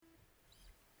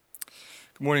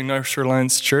Good morning, North Shore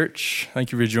Alliance Church.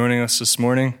 Thank you for joining us this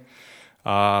morning.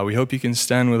 We hope you can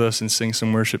stand with us and sing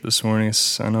some worship this morning.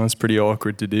 I know it's pretty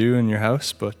awkward to do in your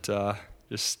house, but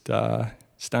just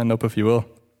stand up if you will.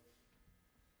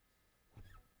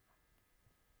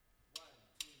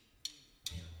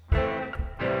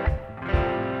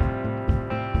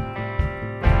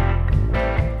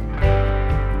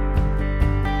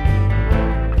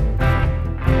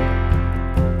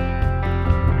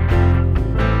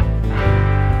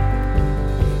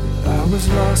 Was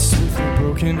lost with a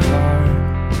broken heart.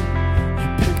 You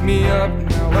pick me up,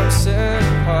 now I'm set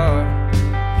apart.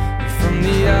 And from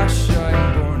the ash I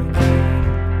am born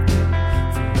again,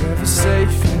 forever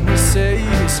safe in the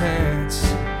Savior's hands.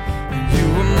 And you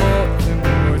are more than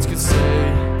words could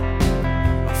say.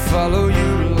 I'll follow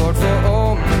you, Lord, for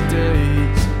all my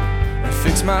days, and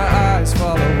fix my eyes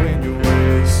following your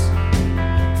ways,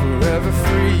 forever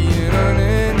free in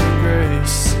unending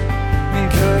grace.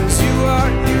 Because you are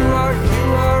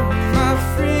my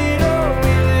freedom.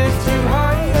 We lift you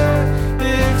higher,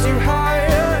 lift you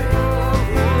higher.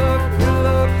 Your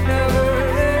love never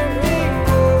ending.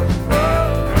 Oh,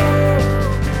 oh, oh.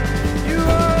 You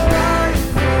are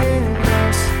life in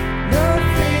us,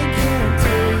 nothing can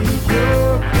take your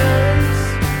place.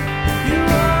 You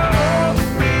are all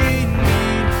we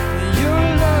need, and your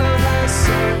love has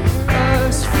set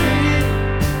us free.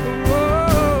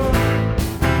 Oh,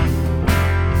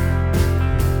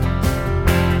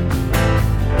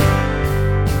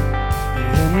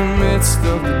 in the midst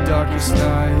of the darkest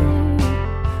night,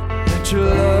 let your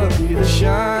love be the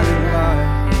shining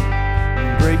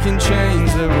light, breaking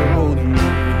chains that were holding me.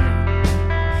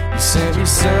 You sent your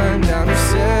son down to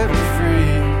set me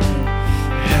free.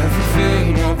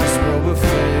 Everything of this world will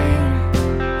fade.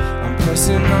 I'm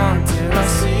pressing on till I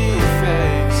see your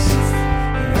face,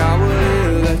 and I will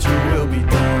live, let your will be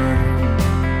done.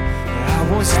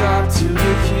 I won't stop till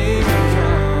your kingdom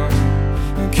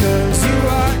come, because you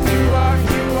are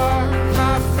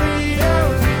my freedom.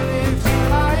 We lift you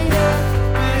higher,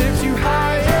 lift you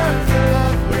higher. Your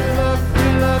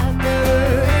love never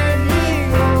ending.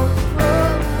 Oh,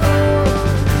 oh, oh.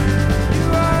 You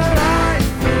are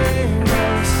life in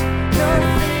us,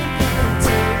 nothing can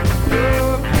take your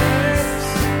place.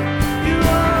 You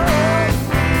are all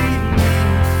we need,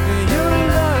 and your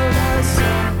love has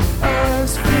set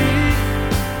us free.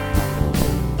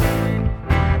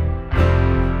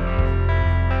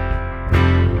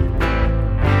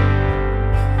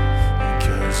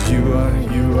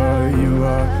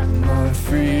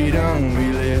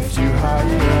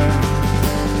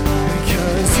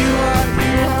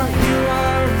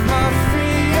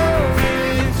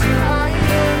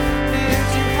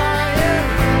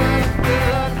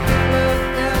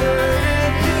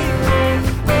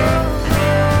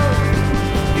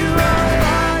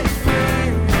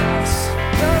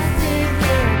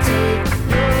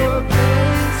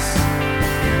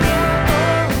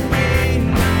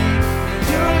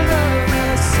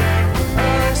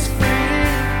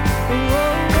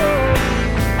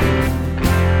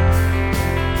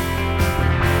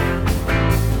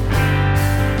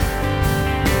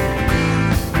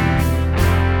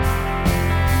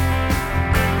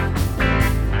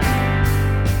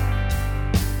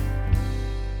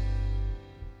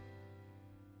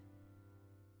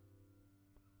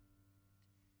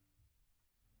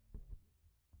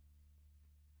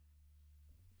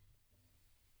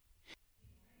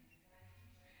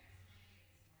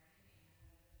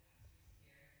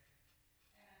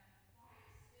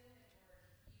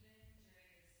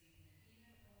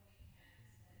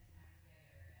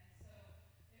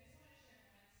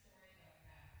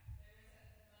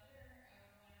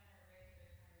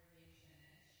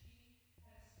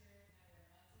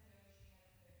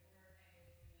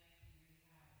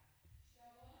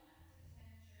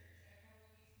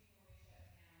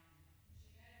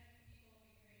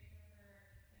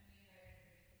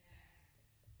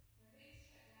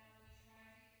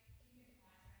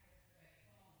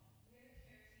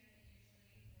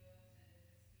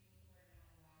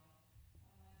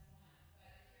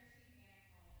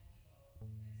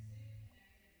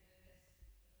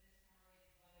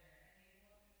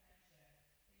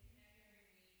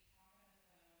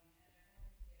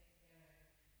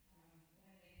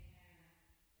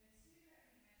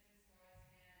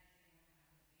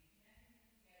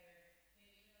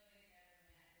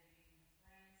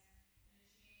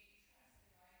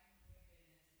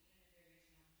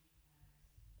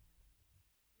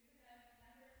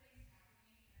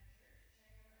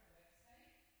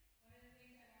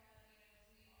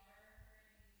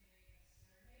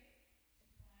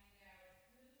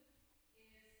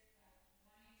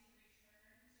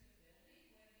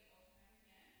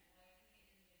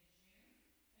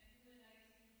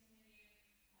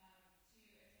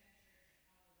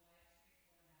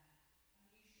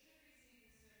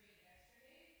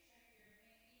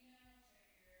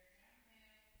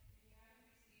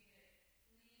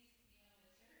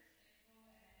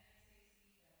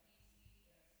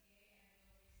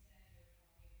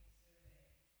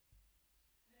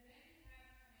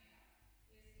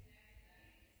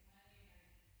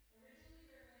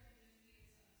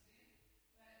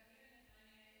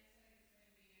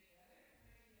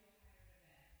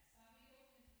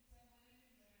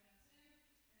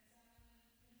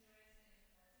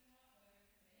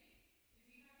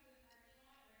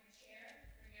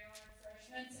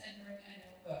 attachments and bring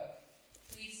a notebook.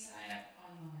 Please sign up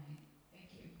online. Thank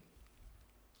you.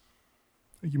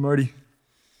 Thank you, Marty.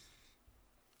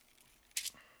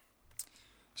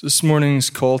 So this morning's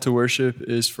call to worship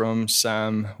is from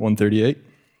Psalm 138.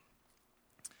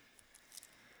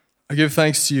 I give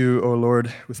thanks to you, O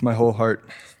Lord, with my whole heart.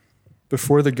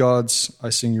 Before the gods, I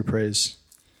sing your praise.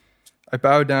 I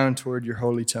bow down toward your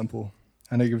holy temple,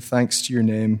 and I give thanks to your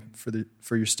name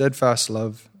for your steadfast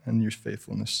love and your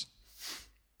faithfulness.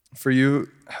 For you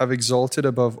have exalted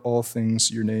above all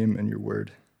things your name and your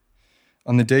word.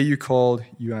 On the day you called,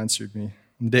 you answered me.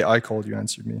 On the day I called, you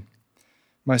answered me.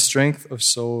 My strength of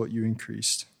soul you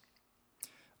increased.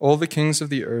 All the kings of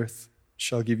the earth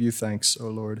shall give you thanks, O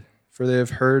Lord, for they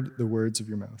have heard the words of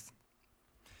your mouth.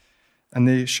 And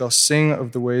they shall sing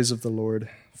of the ways of the Lord,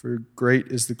 for great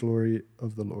is the glory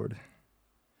of the Lord.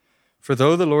 For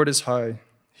though the Lord is high,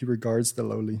 he regards the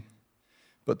lowly,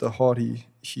 but the haughty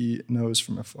he knows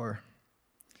from afar.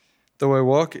 Though I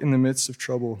walk in the midst of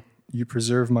trouble, you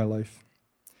preserve my life.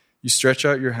 You stretch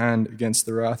out your hand against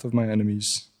the wrath of my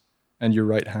enemies, and your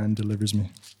right hand delivers me.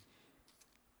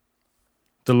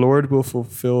 The Lord will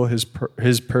fulfill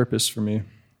his purpose for me.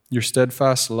 Your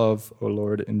steadfast love, O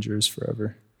Lord, endures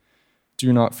forever.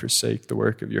 Do not forsake the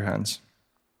work of your hands.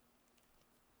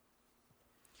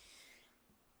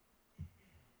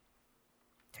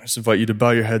 I just invite you to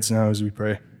bow your heads now as we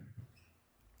pray.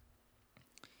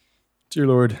 Dear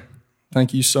Lord,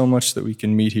 thank you so much that we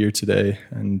can meet here today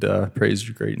and praise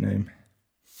your great name.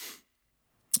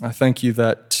 I thank you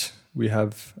that we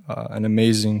have an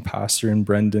amazing pastor in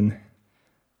Brendan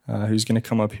who's going to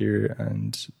come up here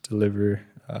and deliver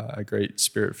a great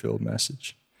spirit-filled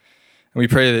message. And we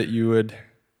pray that you would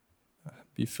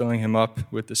be filling him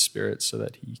up with the Spirit so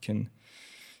that he can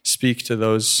speak to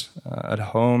those at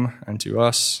home and to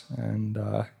us. And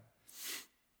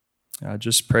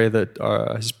just pray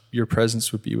that your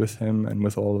presence would be with him and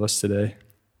with all of us today.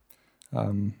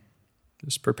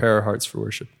 Just prepare our hearts for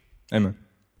worship. Amen.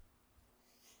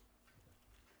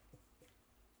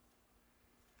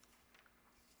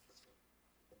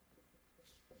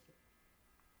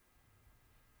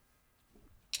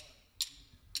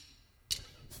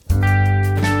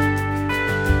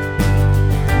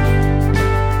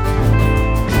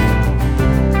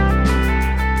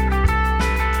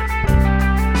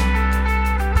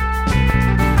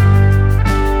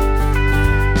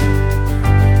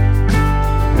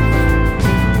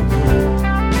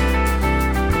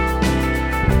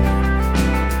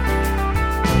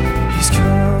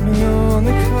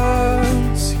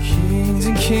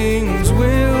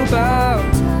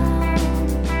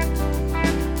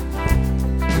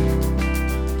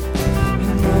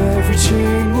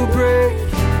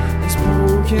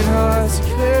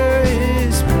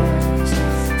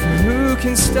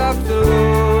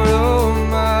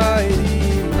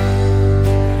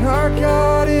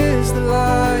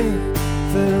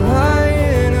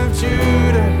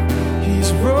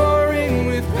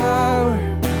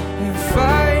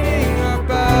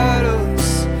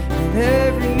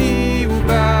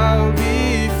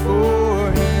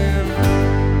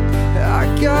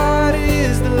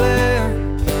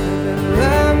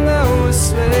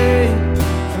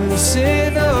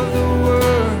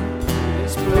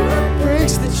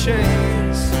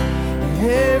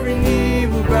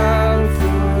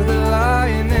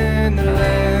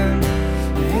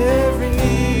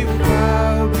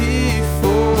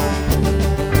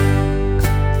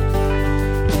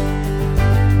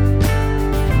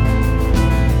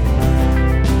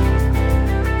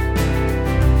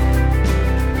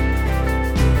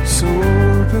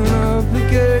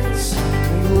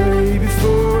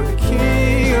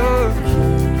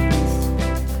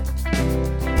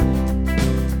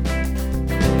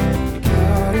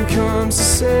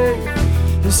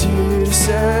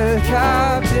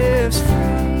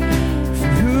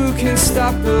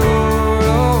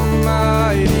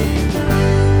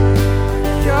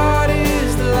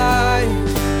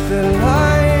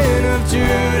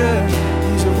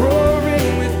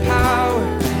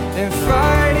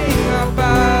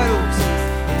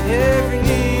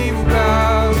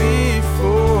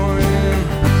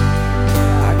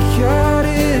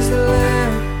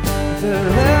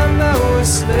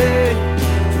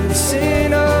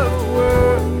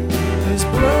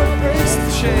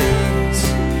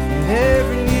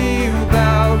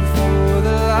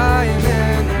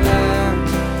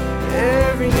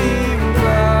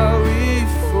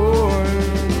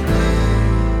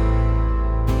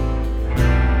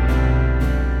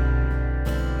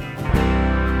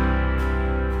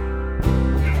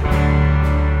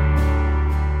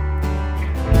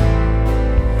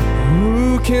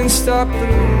 Stop the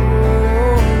world.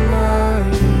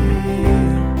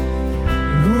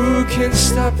 can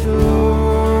stop the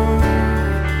Lord?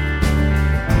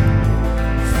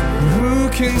 Who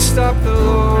can stop the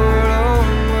Lord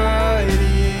Almighty?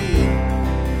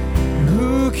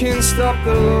 Who can stop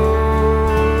the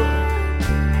Lord?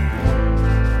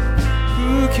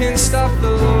 Who can stop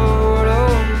the Lord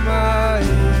Almighty?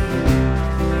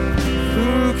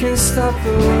 Who can stop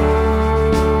the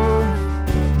Lord?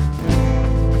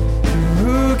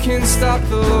 Who can stop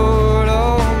the Lord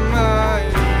Almighty?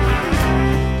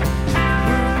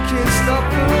 Who can stop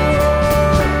the Lord?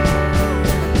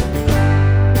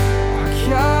 Our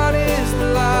God is the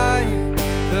Lion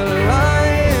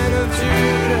of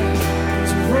Judah.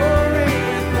 He's roaring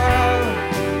with power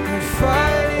and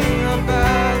fighting our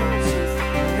battles.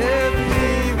 Every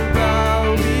knee will bow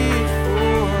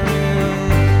before Him.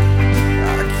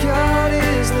 Our God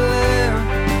is the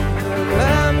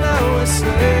Lamb that was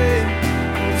slain.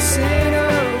 The sin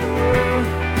of the world,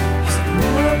 He's the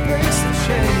one who breaks the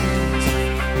chains.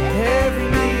 Every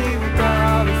knee will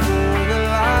bow before the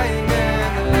Lion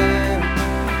and the Lamb.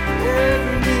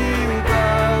 Every knee will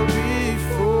bow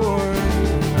before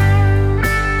Him.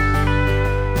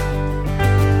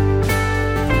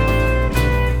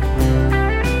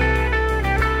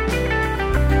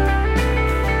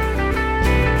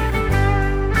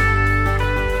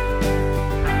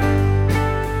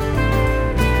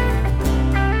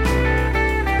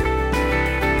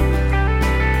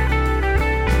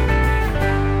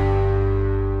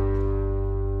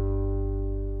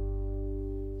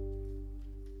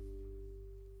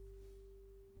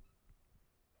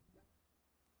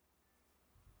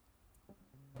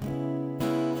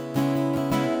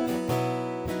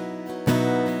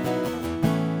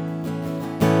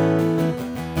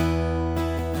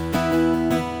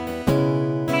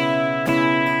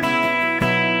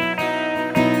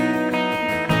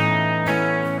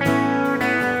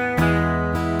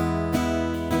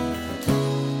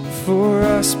 Before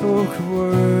I spoke a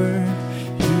word,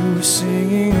 you were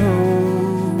singing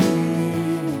holy.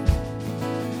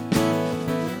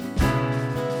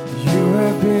 You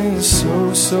have been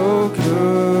so, so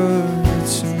good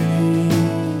to me.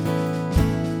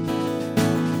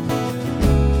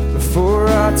 Before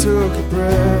I took a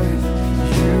breath,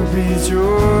 you breathed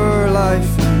your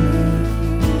life in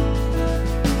me.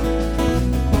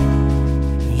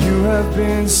 You have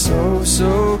been so,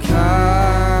 so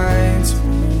kind to me.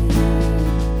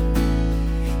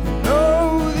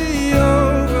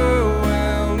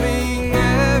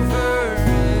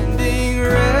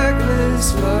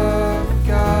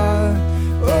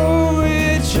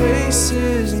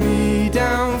 Chases me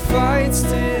down, fights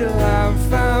till I'm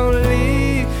found,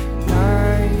 leave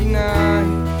 99,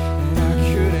 and I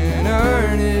couldn't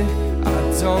earn it, I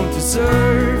don't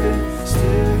deserve it,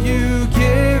 still you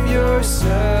give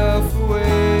yourself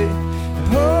away.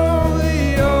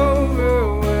 Holy,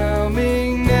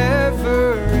 overwhelming,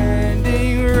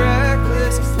 never-ending,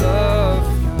 reckless love,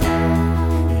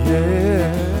 yeah.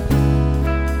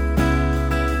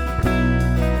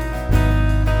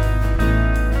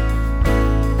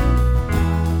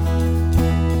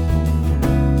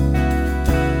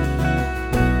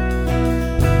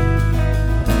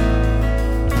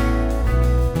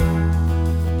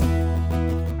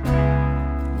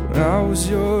 I was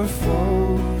your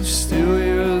foe, still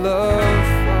your love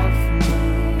fought for me.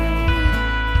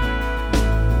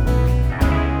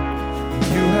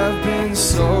 You have been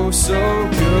so, so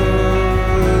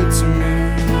good to me.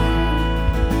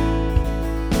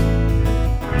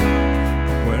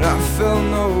 When I felt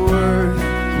no worth,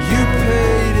 you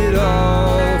paid it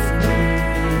all for me.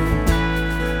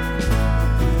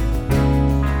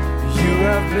 You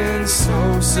have been so,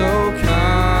 so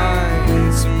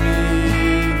kind to me.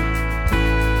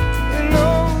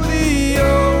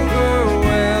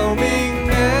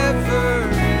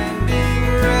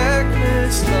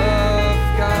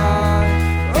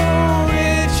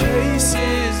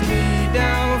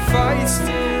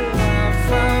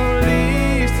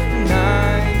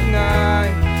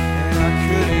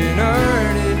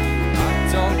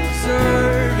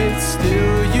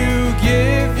 Still you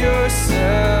give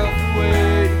yourself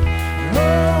away.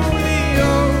 Holy,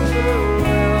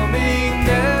 overwhelming,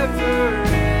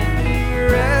 never-ending,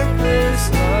 reckless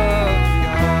love,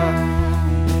 God.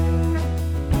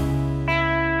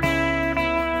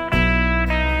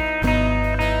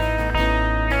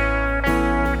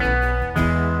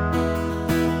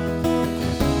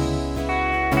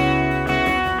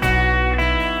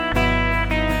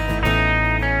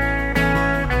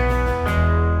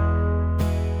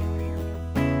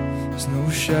 There's no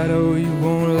shadow you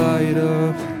won't light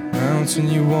up, mountain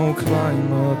you won't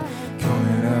climb up,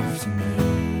 coming after me.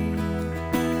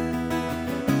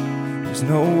 There's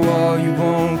There's no wall you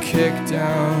won't kick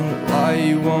down, lie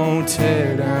you won't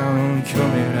tear down,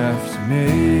 coming after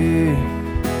me.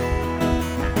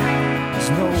 There's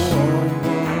no wall you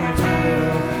won't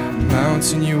tear up,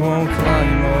 mountain you won't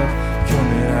climb up,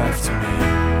 coming after me.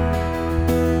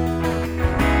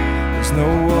 There's no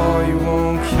wall you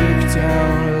won't kick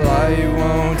down, lie you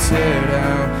won't tear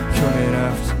down, coming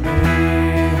after me.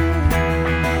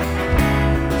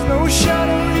 There's no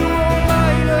shadow you won't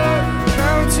light up,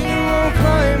 mountain you won't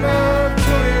climb up,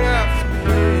 coming after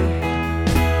me.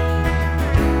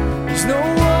 There's no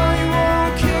wall you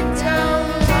won't kick down,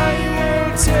 lie you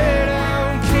won't tear down,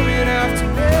 coming after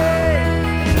me.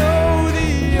 Know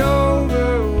the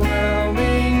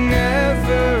overwhelming,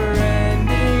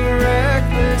 never-ending,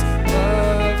 reckless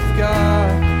love of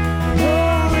God.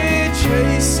 Oh, it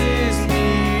chases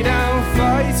me down,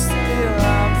 fights till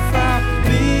I'm found,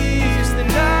 leaves the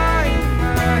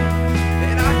 99,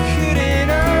 and I couldn't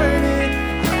earn it,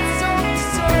 I don't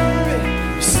deserve it,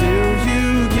 still you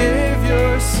give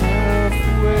yourself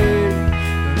away.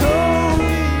 Oh,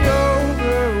 the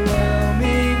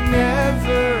overwhelming,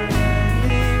 never-ending,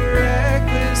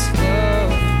 reckless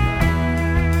love.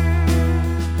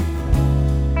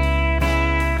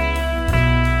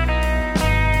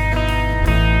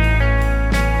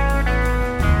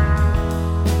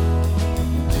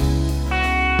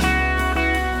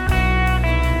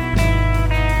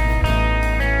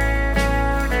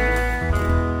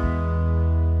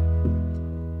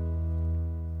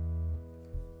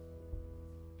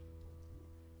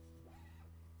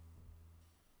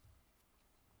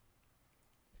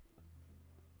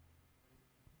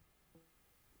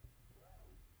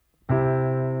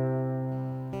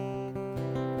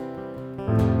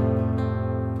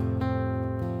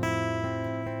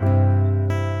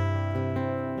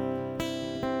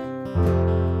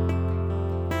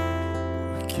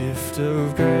 Gift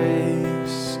of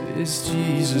grace is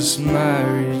Jesus, my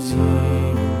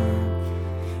Redeemer.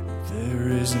 There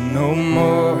is no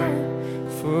more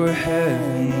for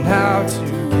heaven now to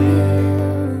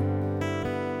give.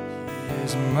 He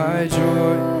is my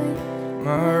joy,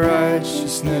 my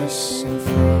righteousness and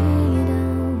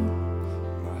freedom,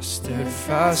 my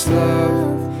steadfast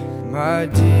love, my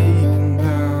deep and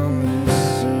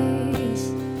boundless peace.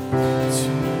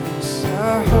 To this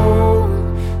I hold,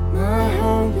 my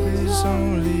hope is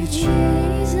only Jesus.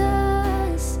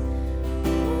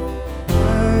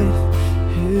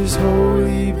 His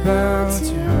holy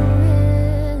bounty.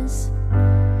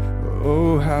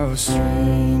 Oh, how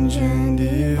strange and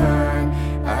divine.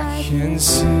 I can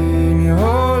sing,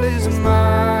 all is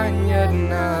mine, yet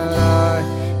not I,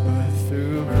 but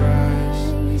through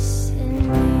Christ in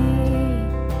me.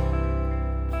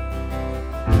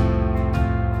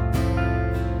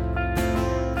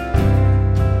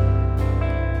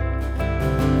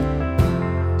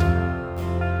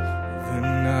 The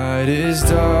night is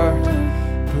dark,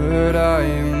 but I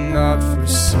am not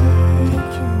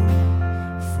forsaken,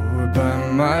 for by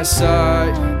my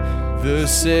side the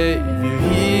Savior,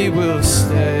 He will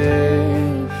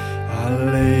stay. I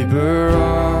labor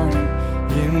on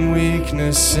in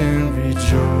weakness and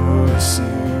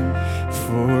rejoicing,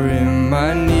 for in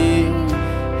my need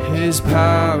His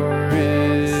power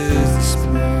is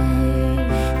displayed.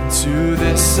 And to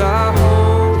this I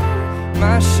hope,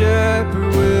 my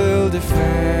Shepherd will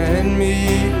defend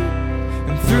me,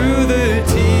 and through the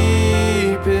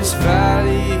deepest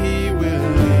valley He will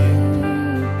lead.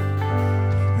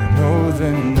 And oh,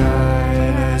 the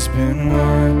night has been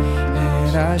won,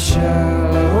 and I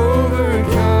shall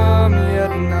overcome,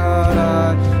 yet not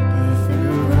I, but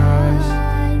through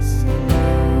Christ in me.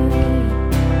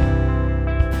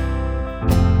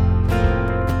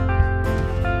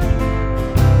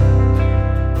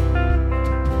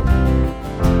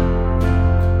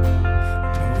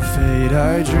 No fate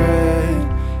I dread,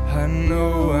 I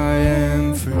know I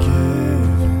am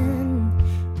forgiven.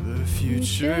 The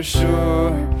future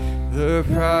sure, the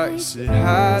price it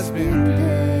has been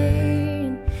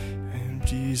paid. And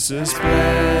Jesus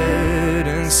bled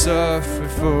and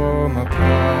suffered for my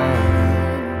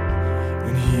pardon,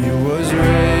 and He was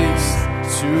raised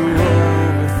to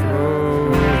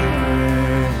overthrow the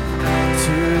grave.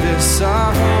 To this I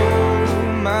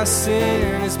hold, my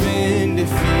sin has been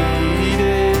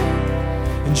defeated,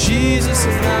 and Jesus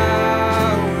is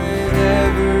now and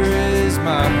ever is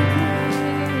my peace.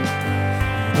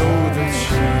 Though the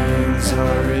chains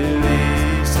are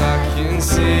released, I can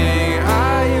sing,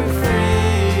 I am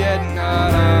free, yet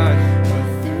not I, but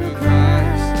through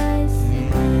Christ in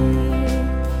me.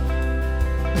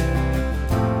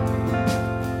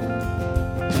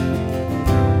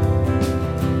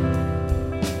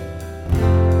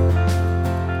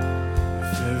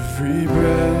 every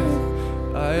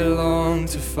breath I long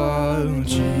to follow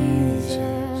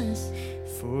Jesus,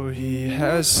 for he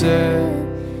has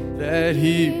said that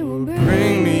he will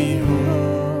bring me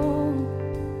home.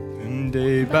 And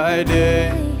day by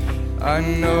day I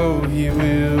know he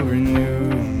will renew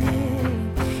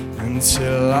me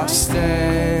until I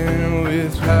stand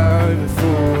with power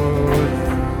before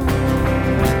him.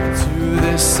 To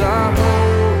this I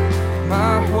hold,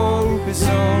 my hope is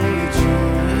only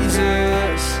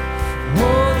Jesus.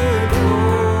 All the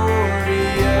glory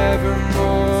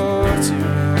evermore to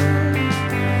him.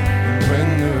 And when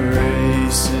the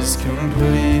race is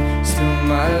complete, still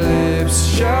my lips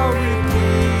shall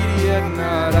repeat, yet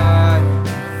not I,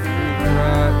 through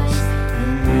Christ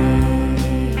in me.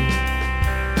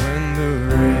 When the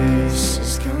race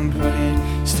is complete,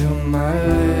 still my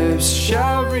lips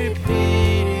shall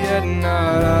repeat, yet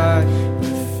not I,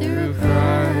 but through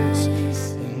Christ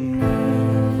in me.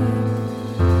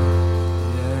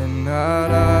 Yet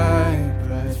not I,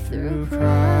 but through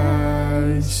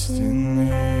Christ in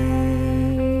me.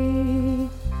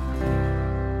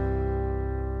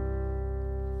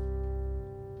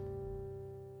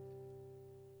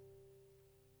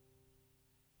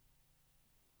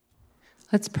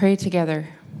 Let's pray together.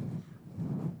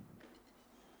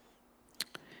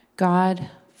 God,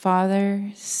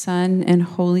 Father, Son, and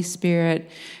Holy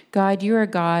Spirit, God, you are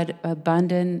God,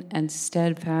 abundant and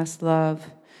steadfast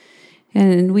love.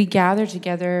 And we gather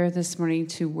together this morning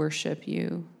to worship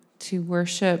you, to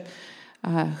worship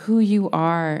who you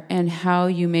are and how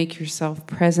you make yourself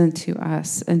present to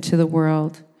us and to the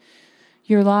world.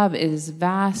 Your love is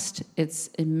vast, it's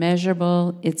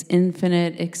immeasurable, it's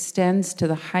infinite, extends to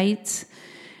the heights,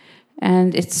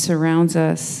 and it surrounds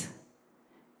us.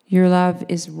 Your love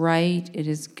is right, it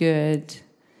is good,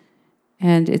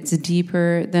 and it's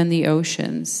deeper than the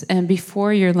oceans. And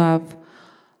before your love,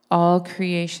 all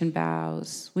creation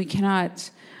bows. We cannot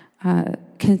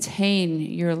contain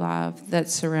your love that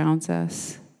surrounds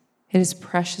us. It is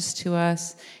precious to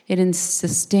us. It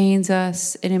sustains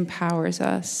us. It empowers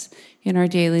us in our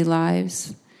daily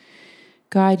lives.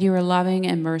 God, you are loving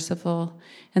and merciful.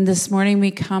 And this morning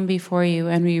we come before you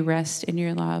and we rest in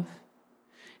your love.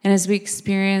 And as we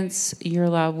experience your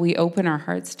love, we open our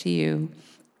hearts to you.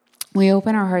 We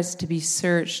open our hearts to be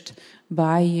searched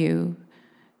by you.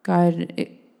 God,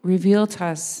 reveal to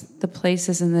us the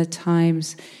places and the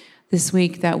times this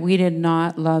week that we did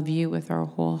not love you with our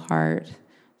whole heart,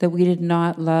 that we did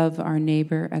not love our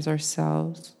neighbor as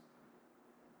ourselves.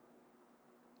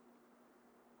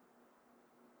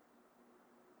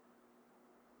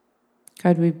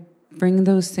 God, we bring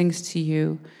those things to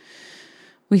you.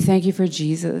 We thank you for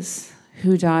Jesus,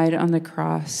 who died on the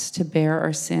cross to bear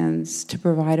our sins, to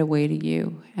provide a way to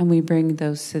you. And we bring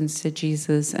those sins to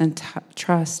Jesus and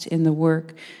trust in the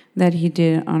work that he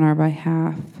did on our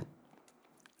behalf.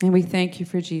 And we thank you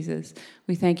for Jesus.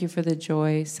 We thank you for the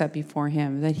joy set before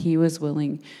him, that he was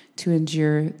willing to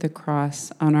endure the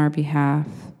cross on our behalf.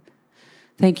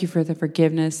 Thank you for the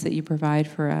forgiveness that you provide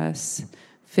for us.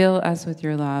 Fill us with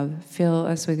your love. Fill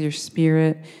us with your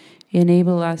spirit.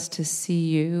 Enable us to see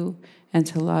you and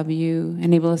to love you.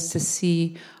 Enable us to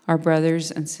see our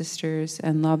brothers and sisters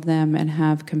and love them and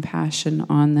have compassion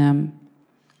on them.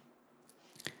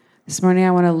 This morning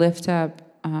I want to lift up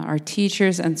our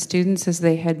teachers and students as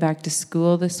they head back to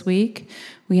school this week.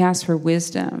 We ask for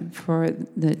wisdom for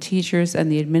the teachers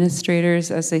and the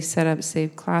administrators as they set up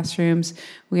safe classrooms.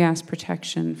 We ask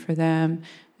protection for them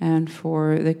and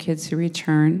for the kids who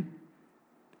return.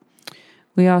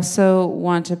 We also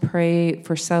want to pray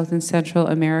for South and Central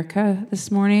America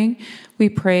this morning. We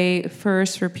pray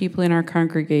first for people in our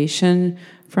congregation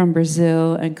from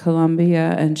Brazil and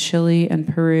Colombia and Chile and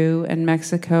Peru and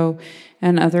Mexico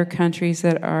and other countries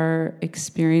that are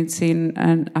experiencing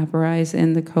an uprise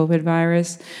in the COVID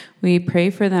virus. We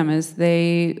pray for them as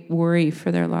they worry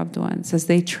for their loved ones, as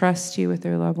they trust you with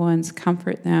their loved ones.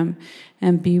 Comfort them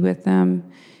and be with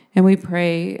them. And we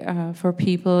pray for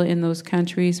people in those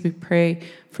countries. We pray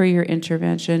for your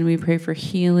intervention. We pray for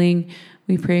healing.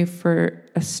 We pray for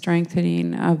a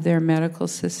strengthening of their medical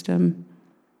system.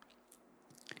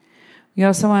 We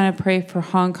also want to pray for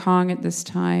Hong Kong at this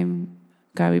time.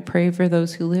 God, we pray for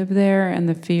those who live there and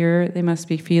the fear they must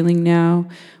be feeling now.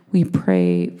 We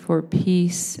pray for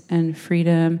peace and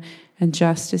freedom and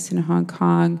justice in Hong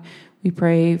Kong. We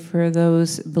pray for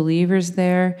those believers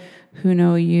there who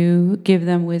know you. Give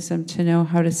them wisdom to know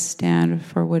how to stand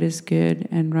for what is good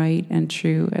and right and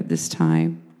true at this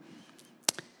time.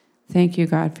 Thank you,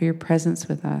 God, for your presence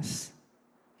with us.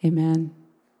 Amen.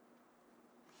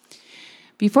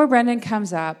 Before Brendan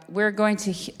comes up, we're going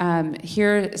to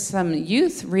hear some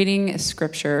youth reading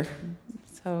scripture.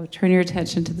 So turn your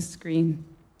attention to the screen.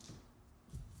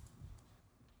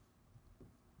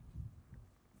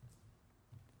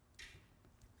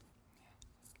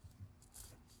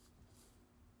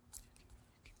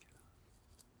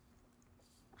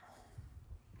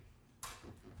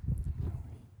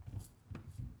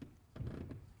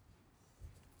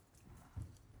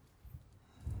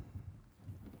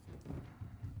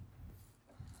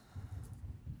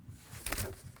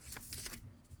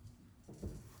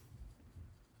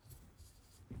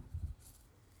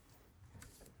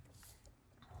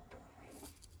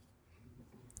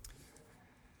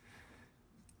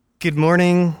 Good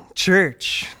morning,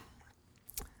 church.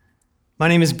 My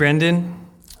name is Brendan.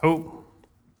 Oh,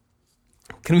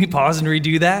 can we pause and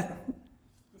redo that?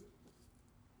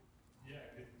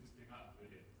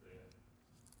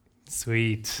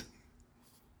 Sweet.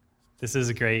 This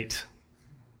is great.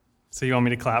 So you want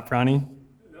me to clap, Ronnie?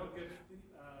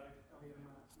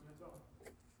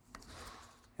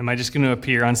 Am I just going to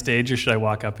appear on stage or should I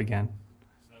walk up again?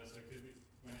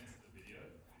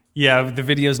 Yeah, the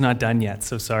video's not done yet,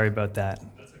 so sorry about that.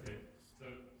 That's okay. So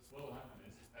what will happen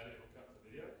is edit will cut the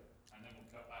video, and then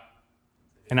we'll cut back.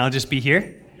 And I'll just be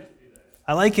here?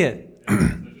 I like it. So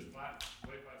just clap,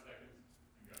 wait 5 seconds,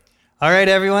 and go. All right,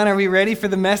 everyone, are we ready for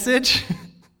the message?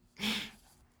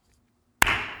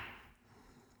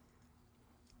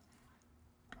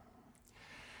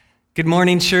 Good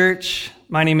morning, church.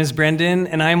 My name is Brendan,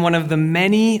 and I'm one of the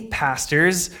many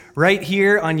pastors right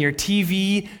here on your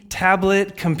TV,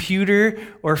 tablet, computer,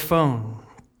 or phone.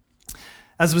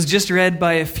 As was just read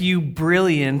by a few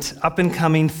brilliant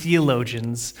up-and-coming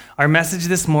theologians, our message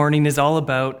this morning is all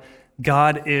about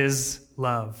God is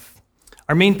love.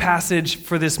 Our main passage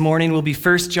for this morning will be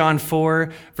 1 John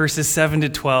 4, verses 7 to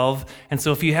 12. And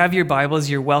so if you have your Bibles,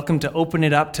 you're welcome to open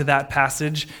it up to that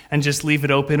passage and just leave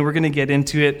it open. We're going to get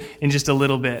into it in just a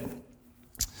little bit.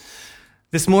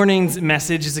 This morning's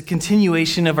message is a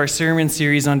continuation of our sermon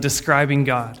series on describing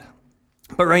God.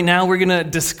 But right now we're going to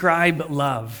describe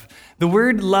love. The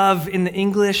word love in the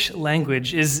English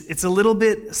language it's a little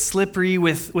bit slippery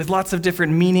with lots of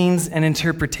different meanings and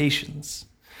interpretations.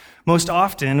 Most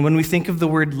often, when we think of the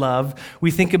word love,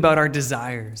 we think about our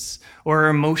desires or our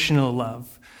emotional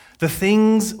love, the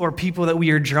things or people that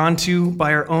we are drawn to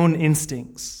by our own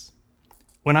instincts.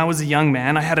 When I was a young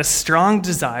man, I had a strong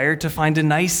desire to find a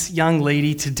nice young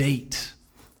lady to date.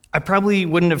 I probably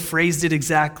wouldn't have phrased it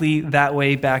exactly that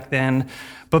way back then,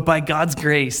 but by God's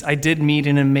grace, I did meet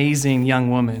an amazing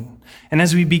young woman. And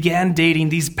as we began dating,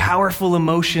 these powerful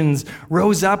emotions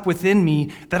rose up within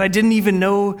me that I didn't even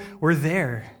know were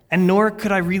there. And nor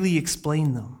could I really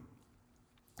explain them.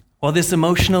 While this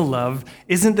emotional love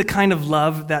isn't the kind of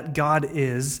love that God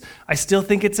is, I still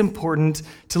think it's important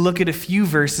to look at a few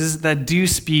verses that do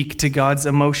speak to God's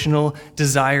emotional,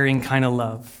 desiring kind of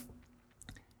love.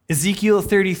 Ezekiel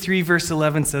 33, verse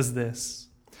 11 says this,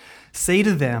 "Say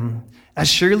to them, as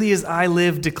surely as I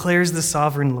live, declares the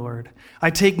sovereign Lord,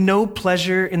 I take no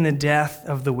pleasure in the death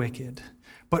of the wicked,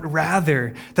 but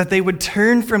rather that they would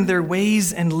turn from their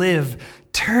ways and live.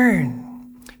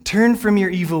 Turn from your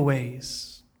evil ways."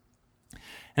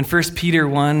 And 1 Peter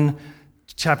 1,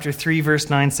 chapter 3, verse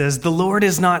 9 says, "The Lord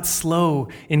is not slow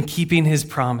in keeping his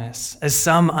promise, as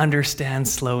some understand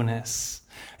slowness.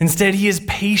 Instead, he is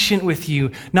patient with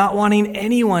you, not wanting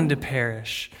anyone to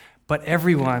perish, but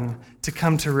everyone to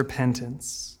come to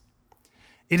repentance."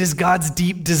 It is God's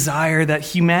deep desire that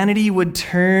humanity would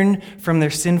turn from their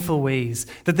sinful ways,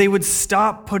 that they would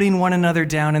stop putting one another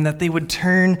down, and that they would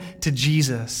turn to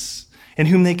Jesus, in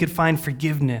whom they could find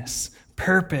forgiveness,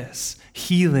 purpose,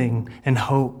 healing, and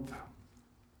hope.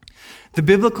 The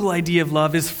biblical idea of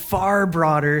love is far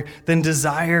broader than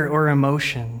desire or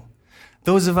emotion.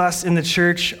 Those of us in the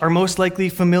church are most likely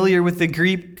familiar with the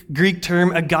Greek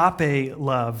term agape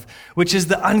love, which is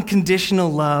the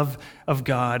unconditional love of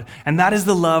God. And that is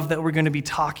the love that we're going to be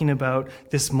talking about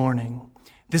this morning.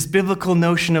 This biblical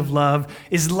notion of love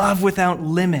is love without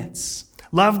limits,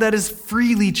 love that is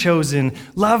freely chosen,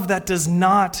 love that does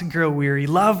not grow weary,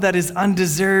 love that is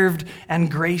undeserved and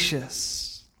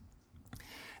gracious.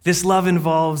 This love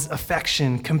involves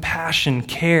affection, compassion,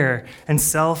 care, and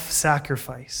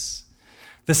self-sacrifice.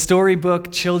 The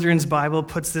storybook Children's Bible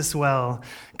puts this well.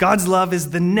 God's love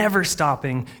is the never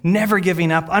stopping, never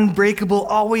giving up, unbreakable,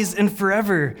 always and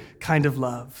forever kind of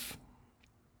love.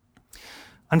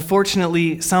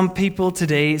 Unfortunately, some people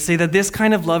today say that this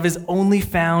kind of love is only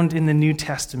found in the New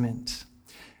Testament.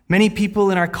 Many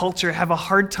people in our culture have a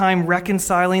hard time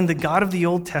reconciling the God of the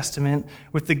Old Testament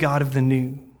with the God of the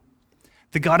New.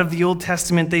 The God of the Old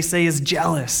Testament, they say, is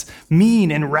jealous,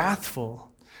 mean, and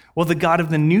wrathful, Well, the God of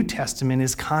the New Testament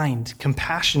is kind,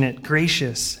 compassionate,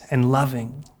 gracious, and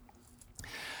loving.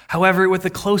 However, with a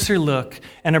closer look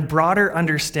and a broader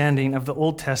understanding of the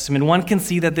Old Testament, one can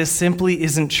see that this simply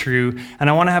isn't true, and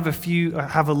I want to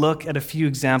have a look at a few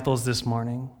examples this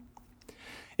morning.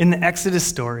 In the Exodus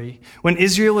story, when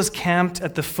Israel was camped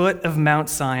at the foot of Mount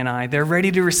Sinai, they're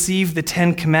ready to receive the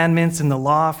 10 Commandments and the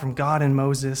law from God and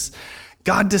Moses.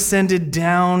 God descended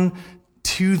down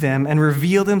to them and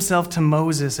revealed himself to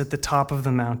Moses at the top of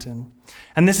the mountain.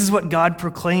 And this is what God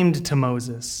proclaimed to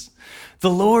Moses. The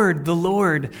Lord,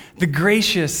 the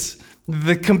gracious,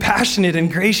 the compassionate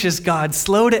and gracious God,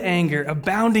 slow to anger,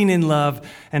 abounding in love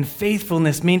and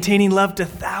faithfulness, maintaining love to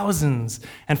thousands,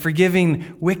 and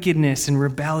forgiving wickedness and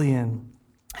rebellion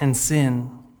and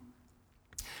sin.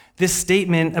 This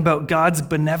statement about God's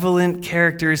benevolent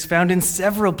character is found in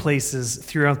several places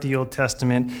throughout the Old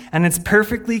Testament, and it's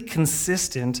perfectly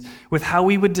consistent with how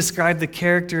we would describe the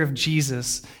character of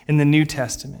Jesus in the New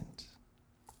Testament.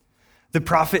 The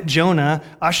prophet Jonah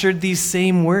ushered these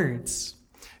same words.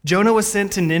 Jonah was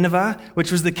sent to Nineveh,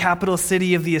 which was the capital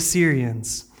city of the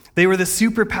Assyrians. They were the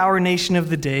superpower nation of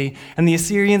the day, and the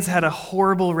Assyrians had a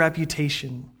horrible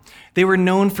reputation. They were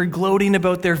known for gloating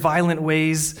about their violent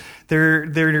ways,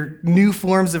 their new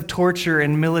forms of torture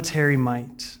and military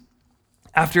might.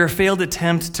 After a failed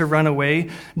attempt to run away,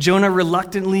 Jonah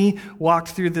reluctantly walked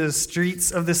through the streets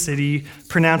of the city,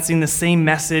 pronouncing the same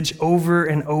message over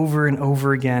and over and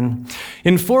over again.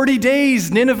 In 40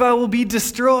 days, Nineveh will be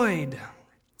destroyed.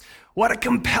 What a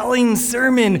compelling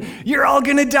sermon. You're all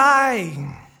going to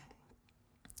die.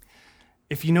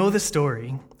 If you know the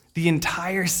story, the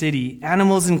entire city,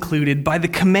 animals included, by the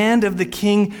command of the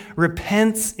king,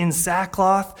 repents in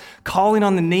sackcloth, calling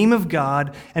on the name of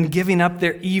God and giving up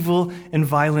their evil and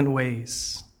violent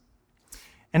ways.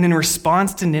 And in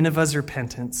response to Nineveh's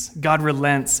repentance, God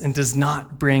relents and does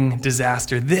not bring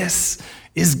disaster. This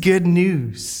is good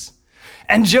news.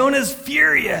 And Jonah's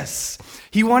furious.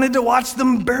 He wanted to watch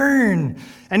them burn.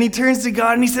 And he turns to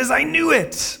God and he says, I knew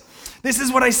it. This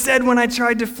is what I said when I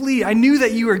tried to flee. I knew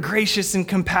that you were gracious and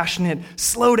compassionate,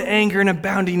 slow to anger and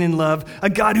abounding in love, a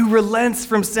God who relents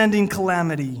from sending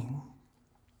calamity.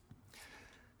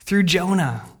 Through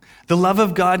Jonah, the love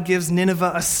of God gives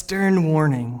Nineveh a stern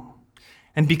warning.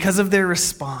 And because of their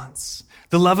response,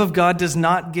 the love of God does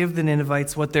not give the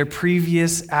Ninevites what their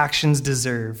previous actions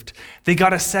deserved. They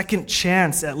got a second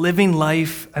chance at living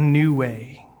life a new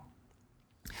way.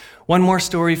 One more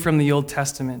story from the Old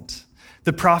Testament.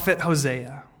 The prophet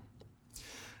Hosea.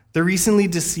 The recently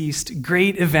deceased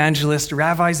great evangelist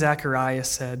Ravi Zacharias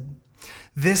said,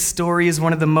 "This story is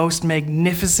one of the most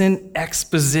magnificent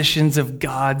expositions of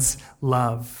God's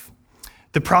love."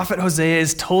 The prophet Hosea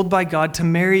is told by God to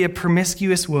marry a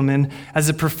promiscuous woman as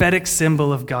a prophetic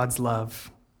symbol of God's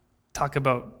love. Talk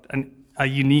about a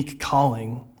unique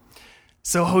calling.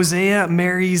 So Hosea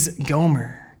marries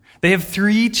Gomer. They have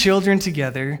 3 children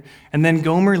together, and then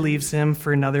Gomer leaves him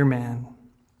for another man.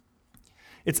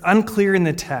 It's unclear in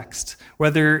the text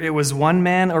whether it was one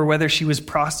man or whether she was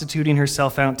prostituting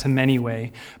herself out to many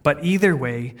ways, but either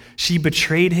way, she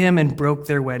betrayed him and broke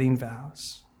their wedding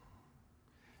vows.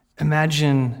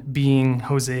 Imagine being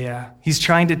Hosea. He's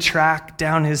trying to track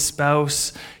down his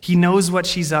spouse. He knows what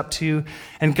she's up to,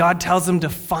 and God tells him to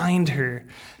find her,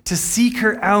 to seek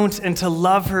her out and to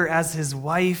love her as his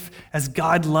wife, as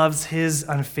God loves his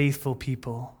unfaithful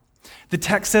people. The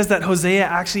text says that Hosea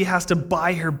actually has to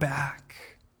buy her back.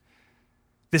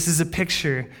 This is a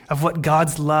picture of what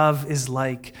God's love is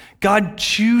like. God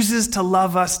chooses to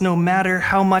love us no matter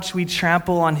how much we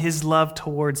trample on his love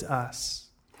towards us.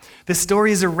 This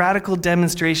story is a radical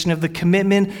demonstration of the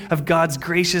commitment of God's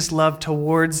gracious love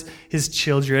towards his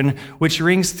children, which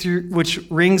rings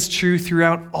true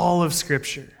throughout all of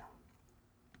Scripture.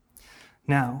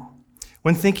 Now,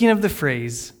 when thinking of the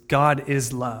phrase, God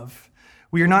is love,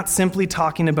 we are not simply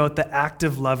talking about the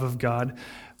active love of God,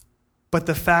 but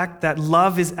the fact that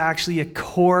love is actually a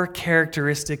core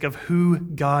characteristic of who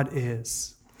God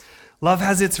is. Love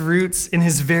has its roots in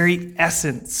his very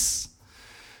essence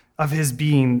of his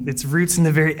being. Its roots in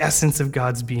the very essence of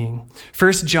God's being.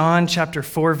 1 John chapter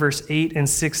 4, verse 8 and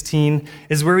 16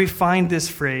 is where we find this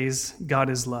phrase, God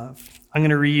is love. I'm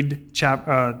going to read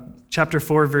chapter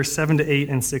 4, verse 7 to 8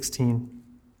 and 16.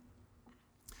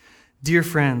 Dear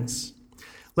friends,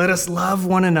 let us love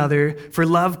one another, for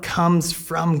love comes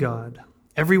from God.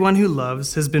 Everyone who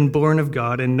loves has been born of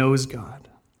God and knows God.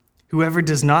 Whoever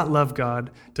does not love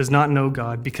God does not know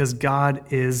God, because God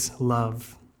is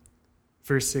love.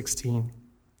 Verse 16.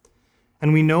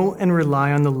 And we know and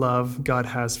rely on the love God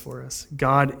has for us.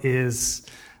 God is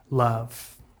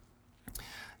love.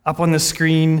 Up on the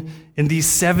screen, in these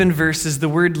 7 verses, the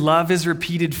word love is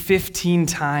repeated 15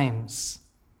 times.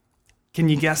 Can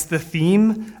you guess the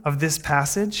theme of this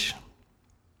passage?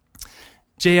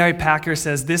 J.I. Packer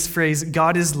says this phrase,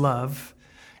 God is love,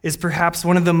 is perhaps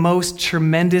one of the most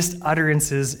tremendous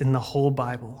utterances in the whole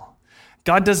Bible.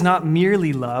 God does not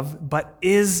merely love, but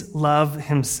is love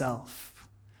himself.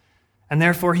 And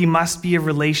therefore, he must be a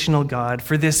relational God,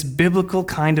 for this biblical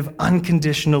kind of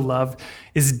unconditional love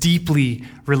is deeply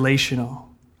relational.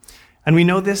 And we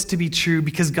know this to be true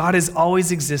because God has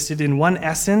always existed in one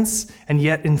essence and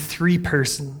yet in 3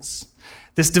 persons.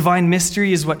 This divine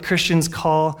mystery is what Christians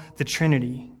call the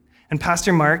Trinity. And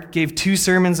Pastor Mark gave 2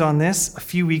 sermons on this a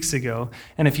few weeks ago,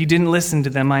 and if you didn't listen to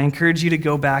them, I encourage you to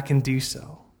go back and do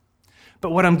so.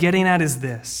 But what I'm getting at is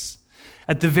this.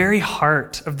 At the very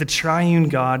heart of the triune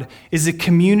God is a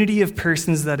community of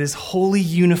persons that is wholly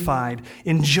unified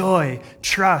in joy,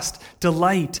 trust,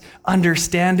 delight,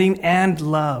 understanding, and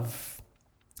love.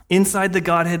 Inside the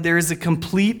Godhead, there is a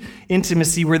complete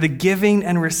intimacy where the giving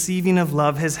and receiving of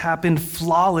love has happened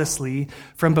flawlessly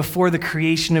from before the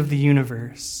creation of the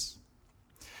universe.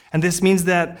 And this means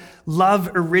that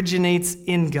love originates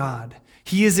in God.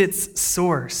 He is its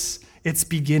source, its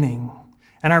beginning.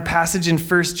 And our passage in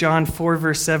 1 John 4,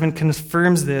 verse 7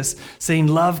 confirms this, saying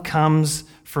love comes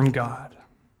from God.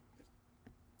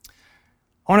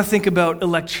 I want to think about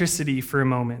electricity for a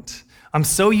moment. I'm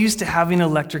so used to having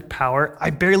electric power,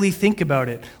 I barely think about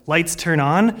it. Lights turn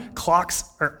on, clocks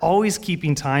are always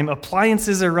keeping time,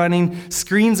 appliances are running,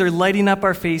 screens are lighting up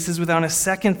our faces without a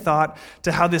second thought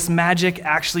to how this magic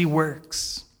actually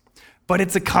works. But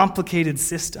it's a complicated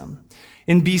system.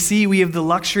 In BC, we have the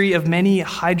luxury of many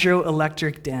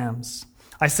hydroelectric dams.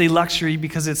 I say luxury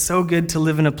because it's so good to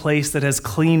live in a place that has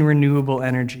clean, renewable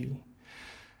energy.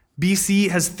 BC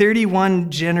has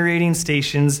 31 generating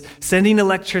stations sending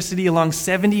electricity along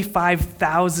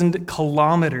 75,000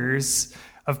 kilometers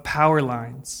of power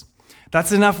lines.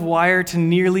 That's enough wire to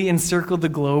nearly encircle the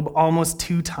globe almost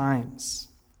 2 times.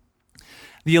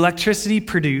 The electricity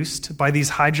produced by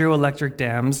these hydroelectric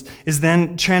dams is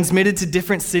then transmitted to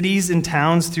different cities and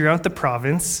towns throughout the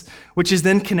province, which is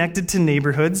then connected to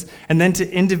neighborhoods and then to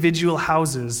individual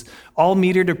houses, all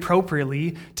metered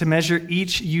appropriately to measure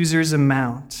each user's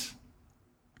amount.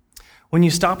 When you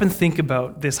stop and think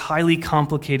about this highly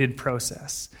complicated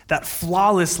process that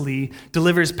flawlessly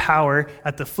delivers power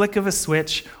at the flick of a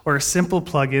switch or a simple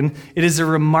plug-in, it is a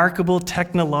remarkable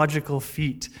technological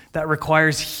feat that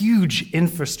requires huge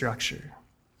infrastructure.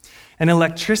 And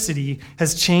electricity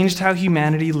has changed how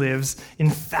humanity lives in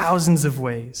thousands of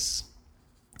ways.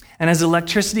 And as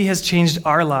electricity has changed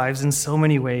our lives in so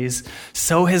many ways,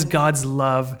 so has God's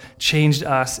love changed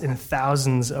us in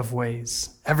thousands of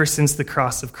ways, ever since the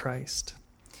cross of Christ.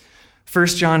 1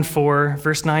 John 4,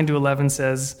 verse 9 to 11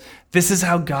 says, "This is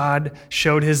how God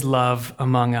showed his love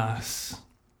among us.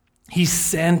 He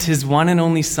sent his one and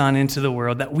only Son into the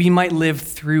world that we might live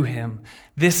through him.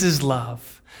 This is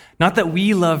love. Not that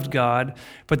we loved God,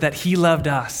 but that he loved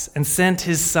us and sent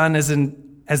his Son as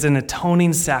an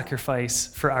atoning sacrifice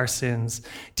for our sins.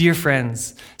 Dear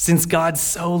friends, since God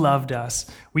so loved us,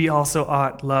 we also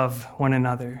ought love one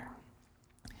another."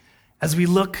 As we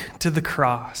look to the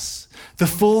cross, the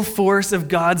full force of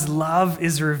God's love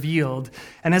is revealed.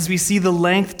 And as we see the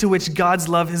length to which God's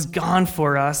love has gone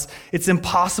for us, it's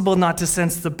impossible not to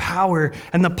sense the power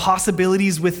and the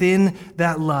possibilities within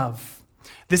that love.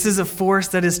 This is a force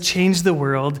that has changed the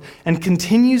world and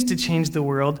continues to change the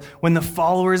world when the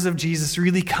followers of Jesus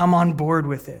really come on board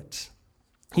with it.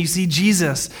 You see,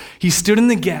 Jesus, he stood in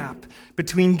the gap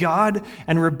between God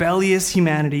and rebellious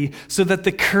humanity so that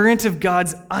the current of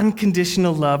God's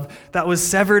unconditional love that was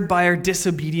severed by our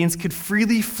disobedience could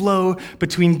freely flow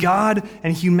between God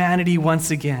and humanity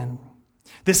once again.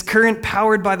 This current,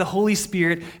 powered by the Holy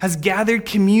Spirit, has gathered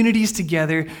communities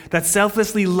together that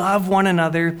selflessly love one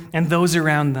another and those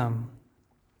around them.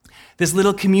 This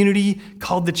little community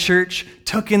called the church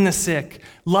took in the sick,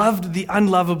 loved the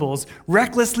unlovables,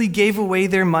 recklessly gave away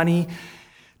their money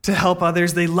to help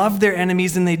others. They loved their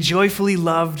enemies and they joyfully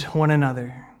loved one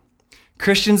another.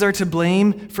 Christians are to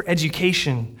blame for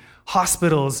education,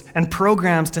 hospitals, and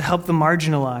programs to help the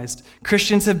marginalized.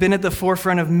 Christians have been at the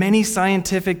forefront of many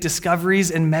scientific discoveries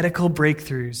and medical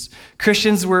breakthroughs.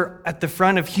 Christians were at the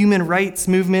front of human rights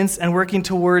movements and working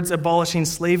towards abolishing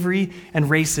slavery and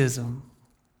racism.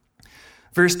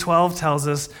 Verse 12 tells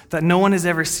us that no one has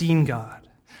ever seen God.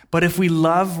 But if we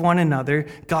love one another,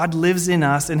 God lives in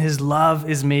us and his love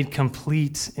is made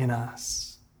complete in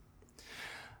us.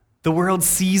 The world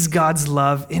sees God's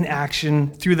love in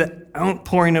action through the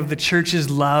outpouring of the church's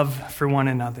love for one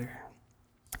another.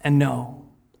 And no,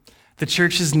 The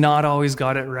church has not always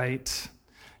got it right.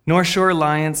 North Shore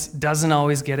Alliance doesn't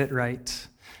always get it right.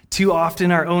 Too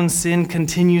often our own sin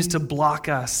continues to block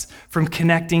us from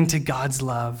connecting to God's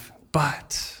love.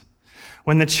 But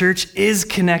when the church is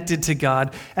connected to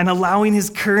God and allowing his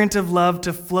current of love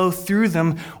to flow through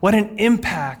them, what an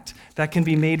impact that can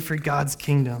be made for God's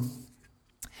kingdom.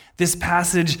 This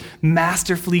passage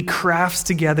masterfully crafts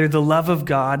together the love of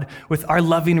God with our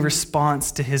loving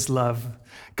response to his love.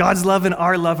 God's love and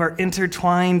our love are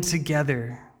intertwined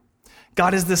together.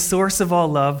 God is the source of all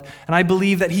love, and I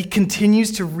believe that he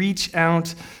continues to reach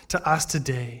out to us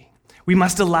today. We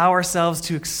must allow ourselves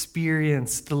to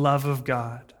experience the love of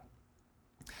God.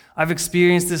 I've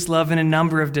experienced this love in a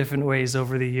number of different ways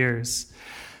over the years.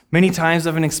 Many times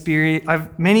I've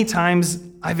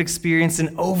experienced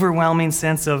an overwhelming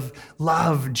sense of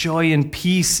love, joy, and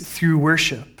peace through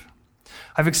worship.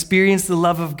 I've experienced the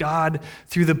love of God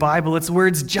through the Bible, its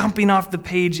words jumping off the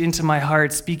page into my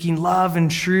heart, speaking love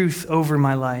and truth over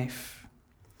my life.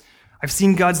 I've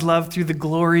seen God's love through the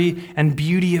glory and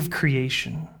beauty of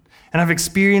creation, and I've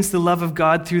experienced the love of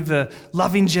God through the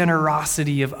loving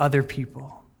generosity of other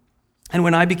people. And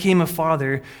when I became a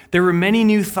father, there were many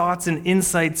new thoughts and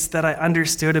insights that I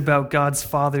understood about God's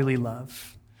fatherly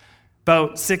love.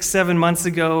 About 6-7 months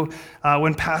ago,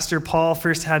 when Pastor Paul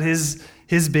first had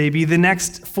his baby, the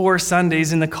next 4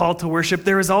 Sundays in the call to worship,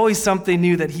 there was always something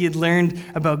new that he had learned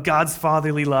about God's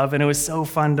fatherly love, and it was so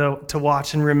fun to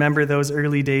watch and remember those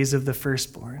early days of the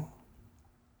firstborn.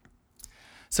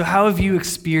 So how have you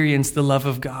experienced the love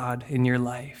of God in your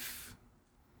life?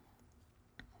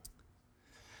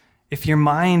 If your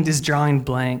mind is drawing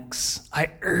blanks, I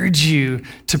urge you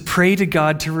to pray to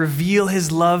God to reveal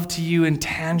his love to you in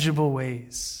tangible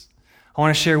ways. I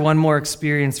want to share one more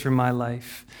experience from my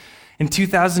life. In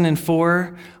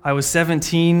 2004, I was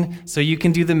 17, so you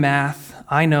can do the math.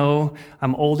 I know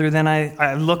I'm older than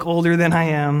I look older than I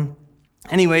am.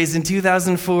 Anyways, in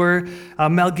 2004,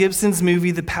 Mel Gibson's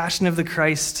movie, The Passion of the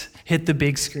Christ, hit the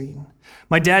big screen.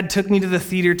 My dad took me to the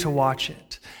theater to watch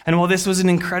it. And while this was an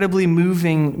incredibly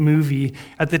moving movie,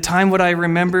 at the time what I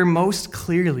remember most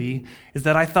clearly is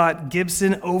that I thought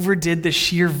Gibson overdid the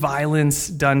sheer violence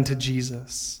done to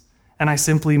Jesus. And I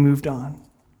simply moved on.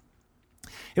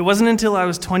 It wasn't until I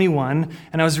was 21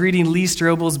 and I was reading Lee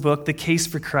Strobel's book, The Case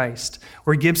for Christ,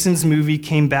 where Gibson's movie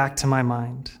came back to my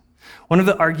mind. One of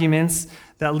the arguments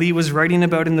that Lee was writing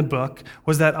about in the book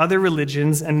was that other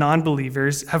religions and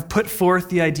non-believers have put forth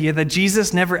the idea that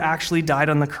Jesus never actually died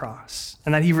on the cross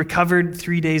and that he recovered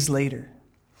 3 days later.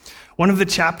 One of the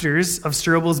chapters of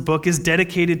Strobel's book is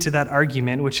dedicated to that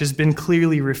argument, which has been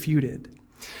clearly refuted.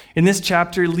 In this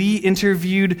chapter, Lee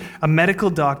interviewed a medical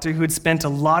doctor who had spent a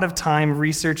lot of time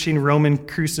researching Roman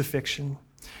crucifixion.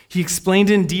 He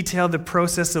explained in detail the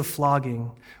process of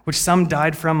flogging, which some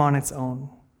died from on its own,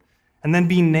 and then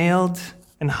being nailed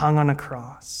and hung on a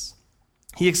cross.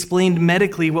 He explained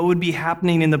medically what would be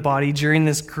happening in the body during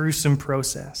this gruesome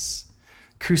process.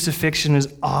 Crucifixion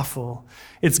is awful.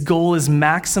 Its goal is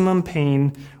maximum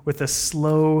pain with a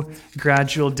slow,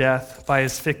 gradual death by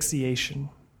asphyxiation.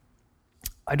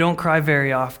 I don't cry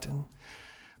very often,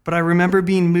 but I remember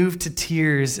being moved to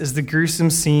tears as the gruesome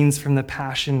scenes from the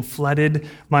Passion flooded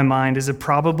my mind as a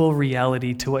probable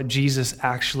reality to what Jesus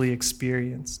actually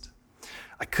experienced.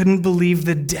 I couldn't believe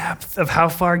the depth of how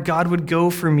far God would go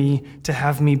for me to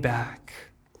have me back.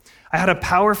 I had a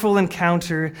powerful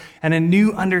encounter and a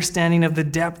new understanding of the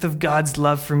depth of God's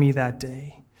love for me that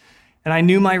day. And I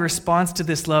knew my response to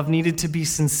this love needed to be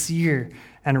sincere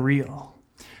and real.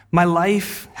 My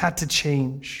life had to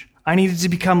change. I needed to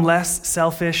become less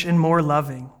selfish and more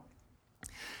loving.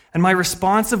 And my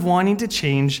response of wanting to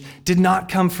change did not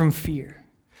come from fear.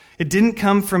 It didn't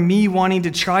come from me wanting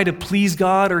to try to please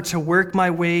God or to work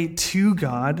my way to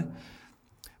God,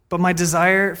 but my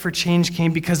desire for change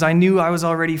came because I knew I was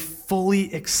already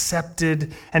fully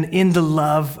accepted and in the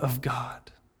love of God.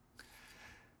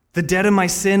 The debt of my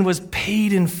sin was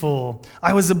paid in full.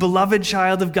 I was a beloved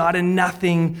child of God, and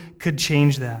nothing could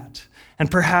change that. And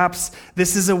perhaps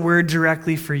this is a word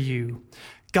directly for you.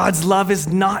 God's love is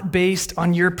not based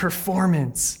on your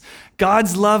performance.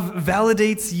 God's love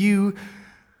validates you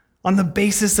on the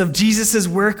basis of Jesus'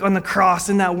 work on the cross,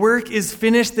 and that work is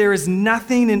finished. There is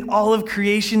nothing in all of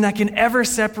creation that can ever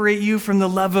separate you from the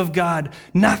love of God.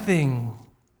 Nothing.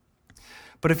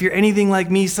 But if you're anything like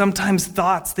me, sometimes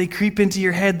thoughts, they creep into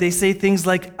your head. They say things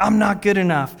like, I'm not good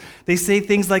enough. They say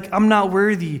things like, I'm not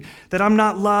worthy, that I'm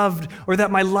not loved, or that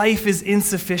my life is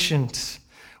insufficient.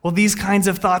 Well, these kinds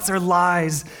of thoughts are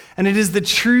lies, and it is the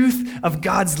truth of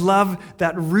God's love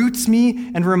that roots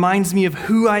me and reminds me of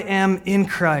who I am in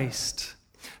Christ.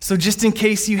 So just in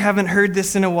case you haven't heard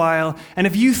this in a while, and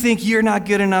if you think you're not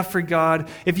good enough for God,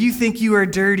 if you think you are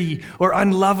dirty or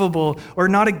unlovable or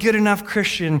not a good enough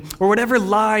Christian, or whatever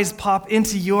lies pop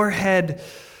into your head,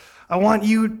 I want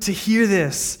you to hear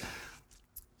this.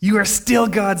 You are still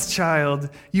God's child.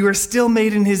 You are still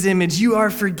made in his image. You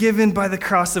are forgiven by the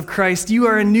cross of Christ. You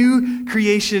are a new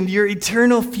creation. Your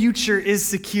eternal future is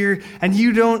secure, and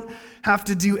you don't have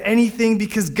to do anything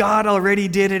because God already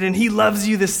did it, and he loves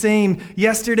you the same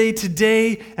yesterday,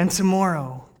 today, and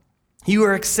tomorrow. You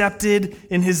are accepted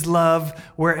in his love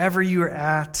wherever you are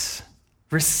at.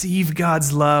 Receive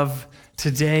God's love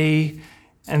today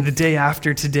and the day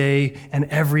after today and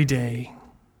every day.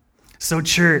 So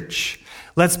church,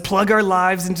 let's plug our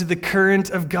lives into the current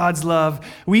of God's love.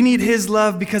 We need his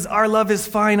love because our love is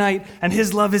finite and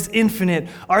his love is infinite.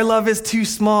 Our love is too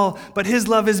small, but his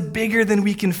love is bigger than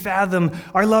we can fathom.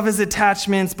 Our love is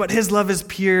attachments, but his love is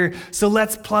pure. So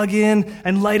let's plug in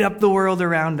and light up the world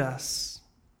around us.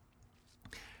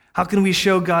 How can we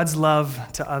show God's love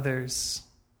to others?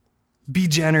 Be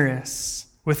generous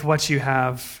with what you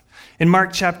have. In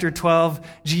Mark chapter 12,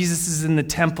 Jesus is in the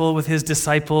temple with his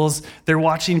disciples. They're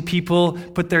watching people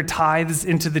put their tithes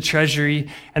into the treasury.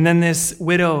 And then this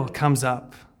widow comes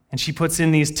up and she puts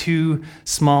in these 2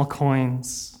 small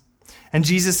coins. And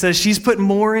Jesus says she's put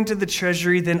more into the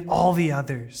treasury than all the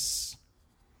others.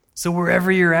 So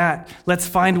wherever you're at, let's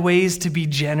find ways to be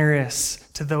generous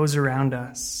to those around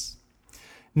us.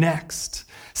 Next,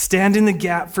 stand in the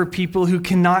gap for people who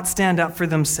cannot stand up for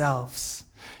themselves.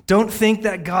 Don't think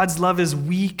that God's love is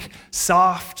weak,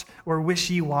 soft, or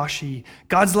wishy-washy.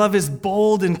 God's love is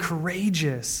bold and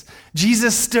courageous.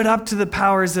 Jesus stood up to the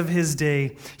powers of his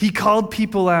day. He called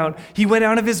people out. He went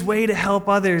out of his way to help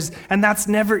others, and that's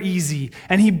never easy.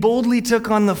 And he boldly took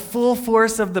on the full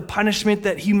force of the punishment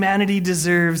that humanity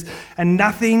deserves, and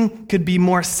nothing could be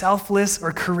more selfless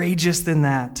or courageous than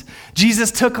that.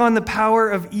 Jesus took on the power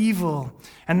of evil,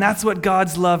 and that's what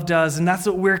God's love does, and that's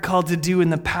what we're called to do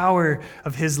in the power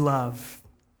of his love.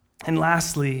 And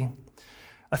lastly,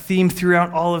 a theme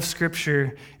throughout all of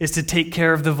Scripture is to take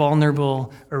care of the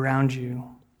vulnerable around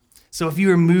you. So if you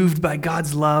are moved by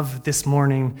God's love this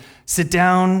morning, sit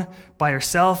down by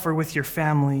yourself or with your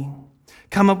family.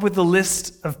 Come up with a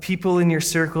list of people in your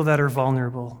circle that are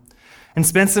vulnerable. And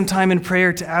spend some time in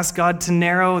prayer to ask God to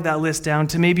narrow that list down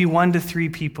to maybe 1 to 3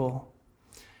 people.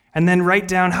 And then write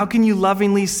down, how can you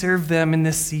lovingly serve them in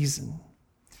this season?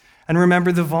 And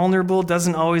remember, the vulnerable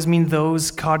doesn't always mean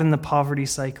those caught in the poverty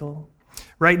cycle.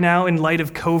 Right now, in light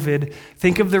of COVID,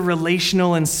 think of the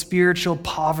relational and spiritual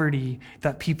poverty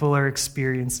that people are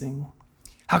experiencing.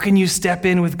 How can you step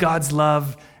in with God's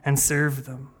love and serve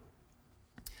them?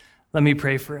 Let me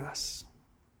pray for us.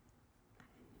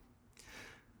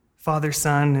 Father,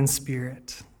 Son, and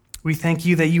Spirit, we thank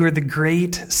you that you are the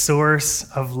great source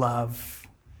of love.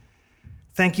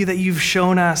 Thank you that you've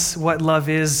shown us what love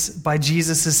is by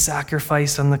Jesus'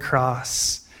 sacrifice on the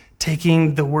cross,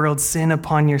 taking the world's sin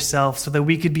upon yourself so that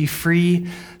we could be free,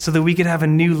 so that we could have a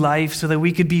new life, so that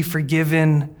we could be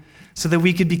forgiven, so that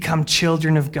we could become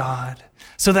children of God,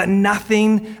 so that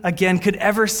nothing, again, could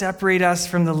ever separate us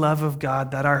from the love of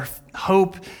God, that our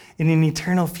hope in an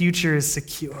eternal future is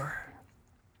secure.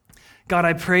 God,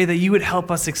 I pray that you would help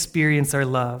us experience our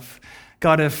love.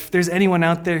 God, if there's anyone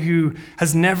out there who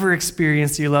has never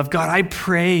experienced your love, God, I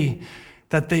pray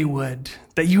that they would,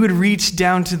 that you would reach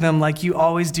down to them like you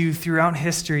always do throughout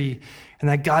history, and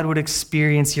that God would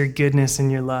experience your goodness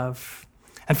and your love.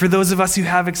 And for those of us who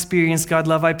have experienced God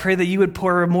love, I pray that you would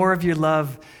pour more of your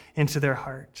love into their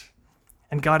heart.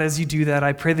 And God, as you do that,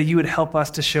 I pray that you would help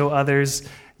us to show others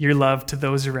your love to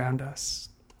those around us.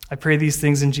 I pray these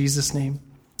things in Jesus' name.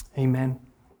 Amen.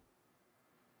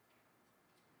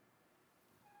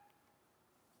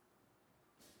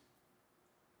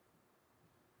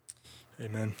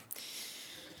 Amen.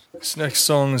 This next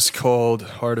song is called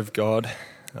Heart of God.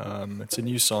 It's a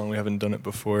new song. We haven't done it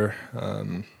before.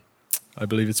 I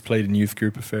believe it's played in youth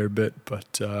group a fair bit,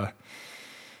 but I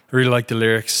really like the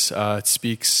lyrics. It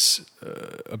speaks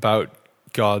about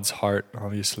God's heart,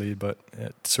 obviously, but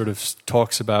it sort of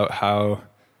talks about how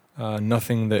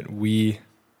nothing that we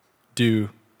do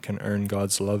can earn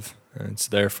God's love, and it's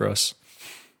there for us.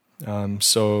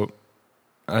 So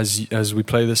as we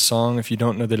play this song, if you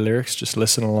don't know the lyrics, just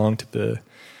listen along to the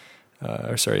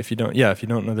if you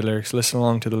don't know the lyrics, listen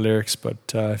along to the lyrics, but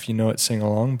if you know it, sing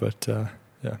along, but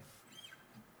yeah.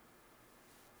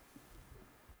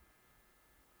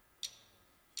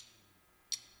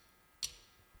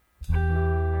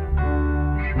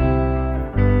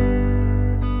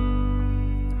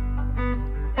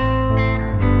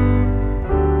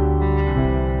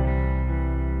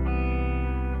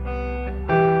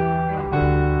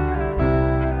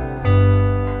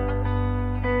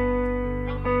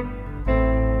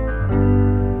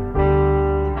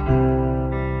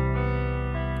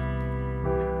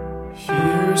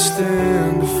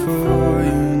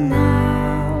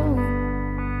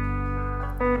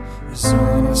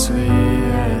 closely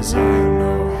as I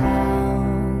know how.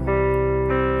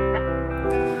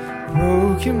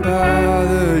 Broken by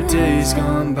the days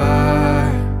gone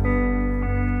by,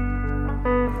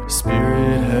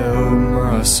 Spirit help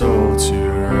my soul to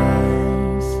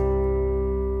rise.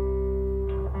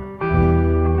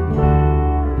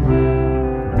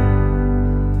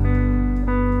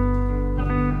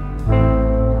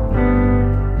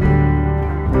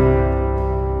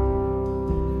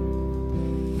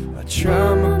 I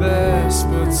try my best,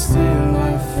 but still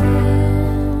I fail.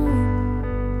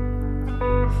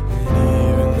 And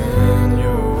even then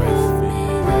you're with me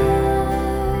there.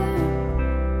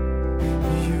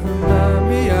 You remind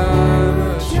me I'm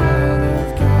a child of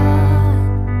God,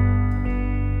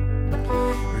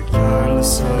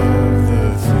 regardless of the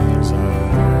things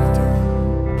I've done.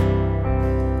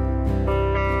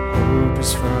 Hope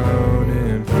is found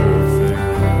in perfect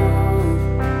love.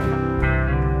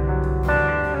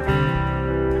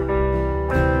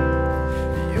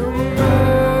 Your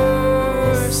mercy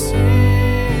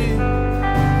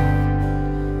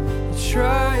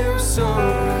triumphs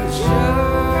over judgment.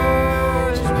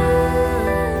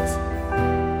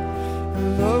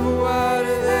 Love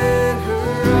wider than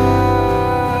horizons,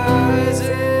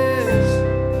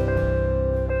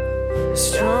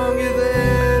 stronger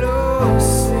than all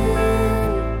sin.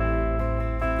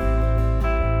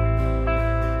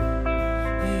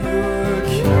 Your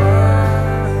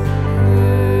kindness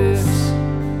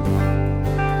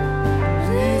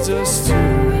leads us to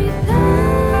repentance,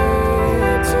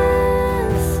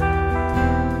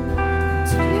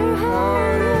 to your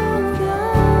heart, oh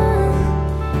God,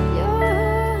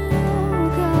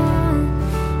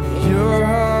 your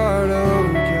heart, oh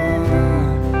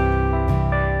God,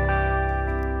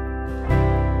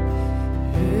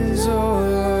 is all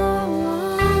I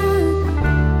want.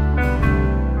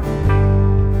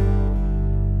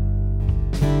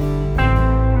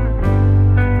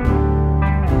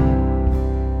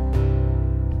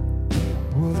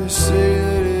 Well, they say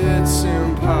that it's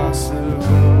impossible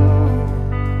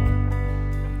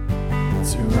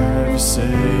to ever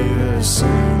save a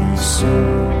sinner's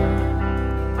soul.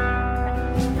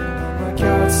 But my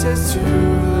God says to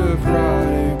the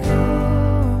prodigal,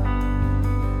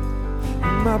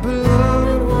 my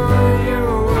beloved one,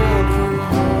 you're welcome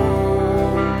home.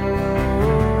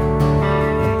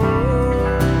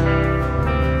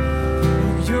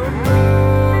 Your mercy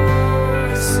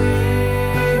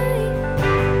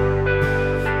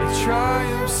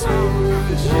triumphs over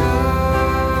judgment.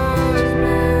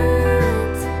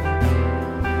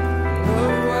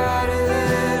 Love wider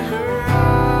than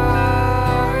horizons,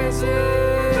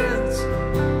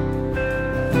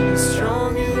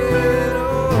 stronger than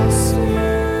all sin.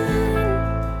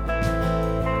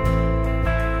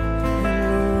 And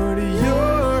Lord,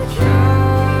 your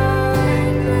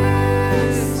kindness,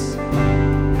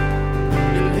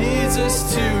 it leads us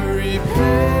to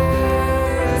repentance,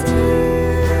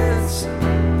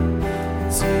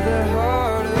 to the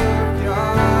heart of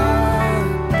God.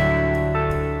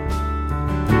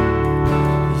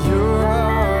 Your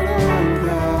heart, oh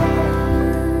God,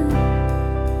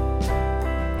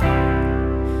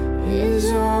 is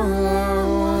all I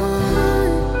want.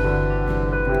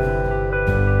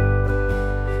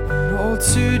 And all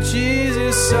to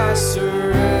Jesus I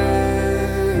surrender.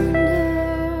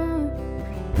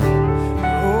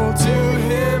 All to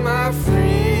Him I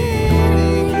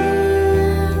freely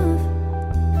give.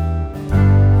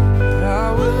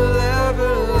 I will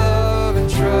ever love and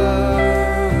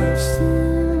trust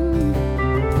Him,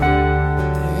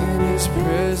 in His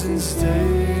presence daily.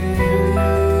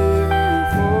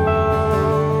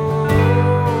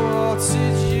 All to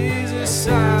Jesus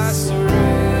I surrender.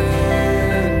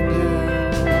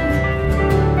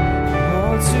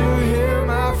 All to Him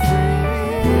I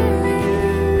freely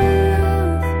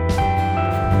give.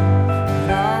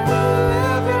 I will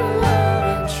ever love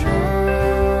and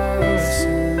trust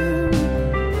Him,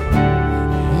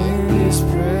 in His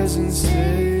presence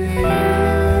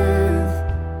live.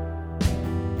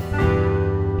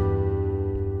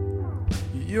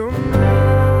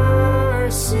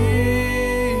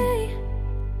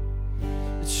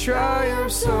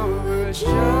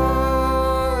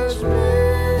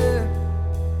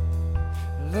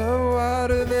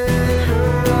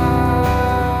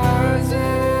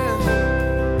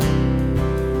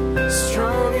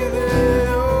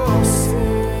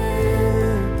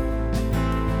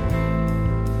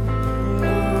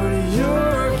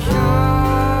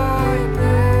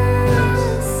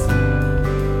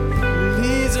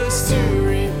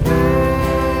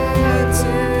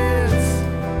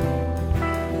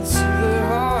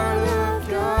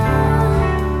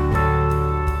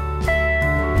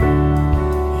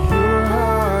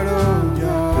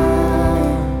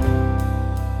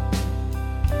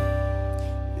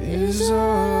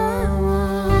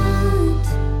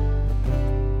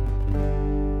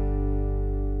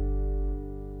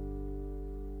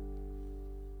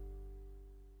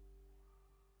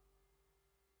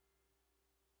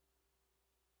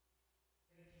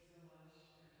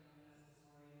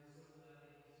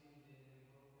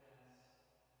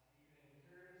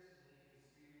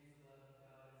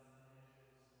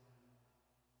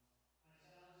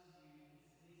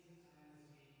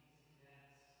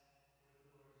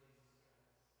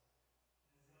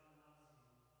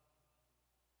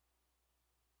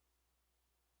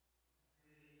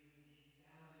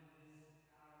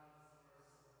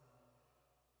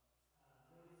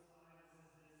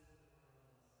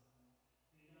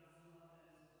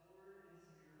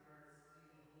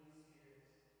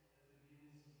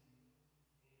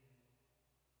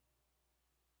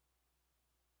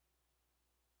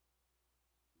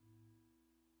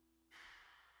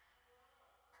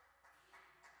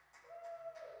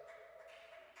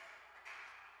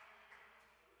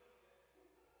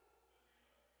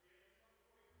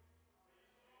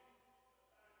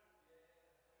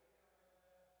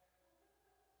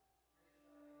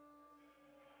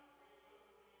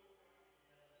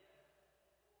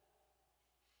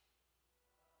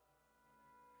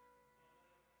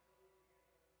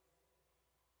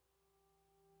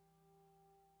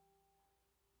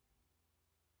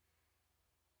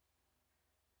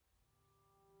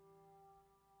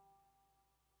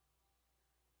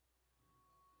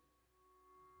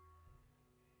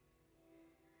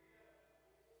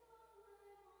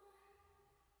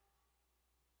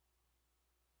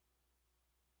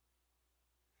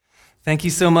 Thank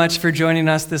you so much for joining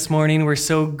us this morning. We're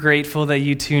so grateful that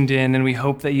you tuned in, and we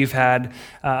hope that you've had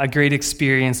a great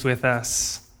experience with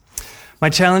us.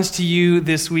 My challenge to you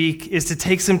this week is to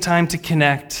take some time to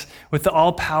connect with the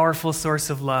all-powerful source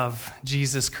of love,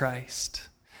 Jesus Christ.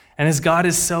 And as God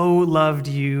has so loved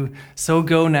you, so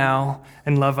go now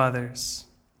and love others.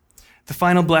 The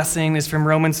final blessing is from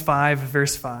Romans 5,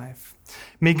 verse 5.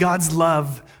 May God's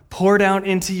love poured out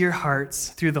into your hearts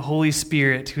through the Holy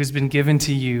Spirit who has been given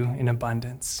to you in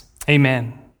abundance.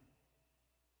 Amen.